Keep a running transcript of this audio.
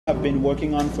I've been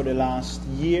working on for the last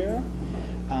year.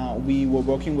 We were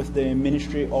working with the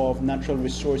Ministry of Natural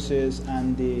Resources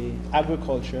and the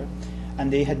Agriculture,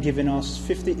 and they had given us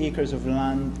 50 acres of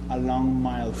land along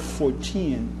mile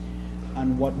 14.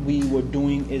 And what we were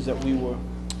doing is that we were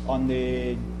on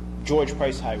the George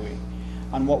Price Highway.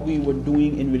 And what we were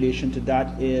doing in relation to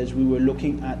that is we were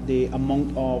looking at the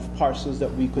amount of parcels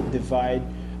that we could divide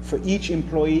for each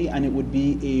employee, and it would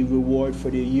be a reward for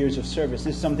their years of service.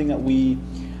 This is something that we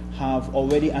have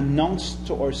already announced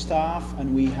to our staff,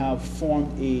 and we have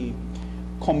formed a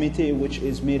committee which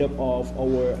is made up of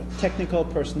our technical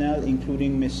personnel,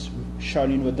 including Ms.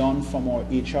 Charlene Rodon from our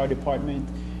HR department,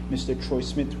 Mr. Troy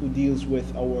Smith, who deals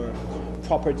with our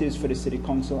properties for the City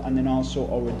Council, and then also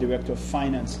our Director of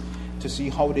Finance, to see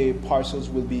how the parcels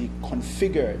will be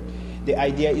configured. The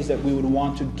idea is that we would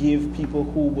want to give people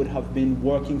who would have been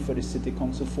working for the City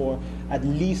Council for at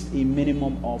least a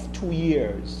minimum of 2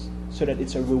 years, so that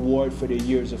it's a reward for their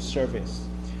years of service.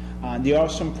 There are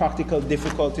some practical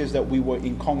difficulties that we were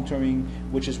encountering,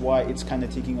 which is why it's kind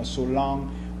of taking us so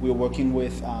long. We're working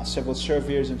with several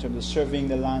surveyors in terms of surveying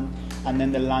the land, and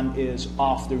then the land is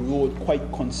off the road quite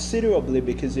considerably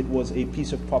because it was a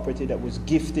piece of property that was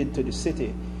gifted to the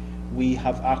city. We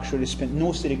have actually spent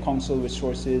no City Council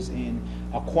resources in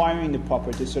acquiring the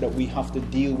property, so that we have to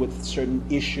deal with certain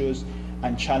issues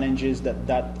and challenges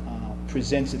that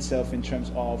presents itself in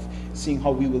terms of seeing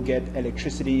how we will get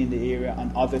electricity in the area and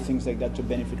other things like that to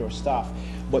benefit our staff.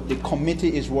 But the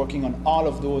committee is working on all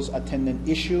of those attendant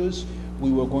issues. We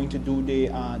were going to do the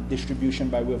distribution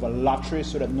by way of a lottery,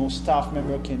 so that no staff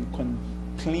member can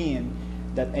complain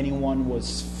that anyone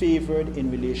was favored in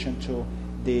relation to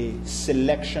the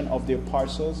selection of their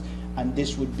parcels, and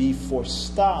this would be for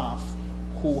staff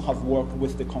who have worked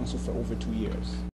with the council for over 2 years.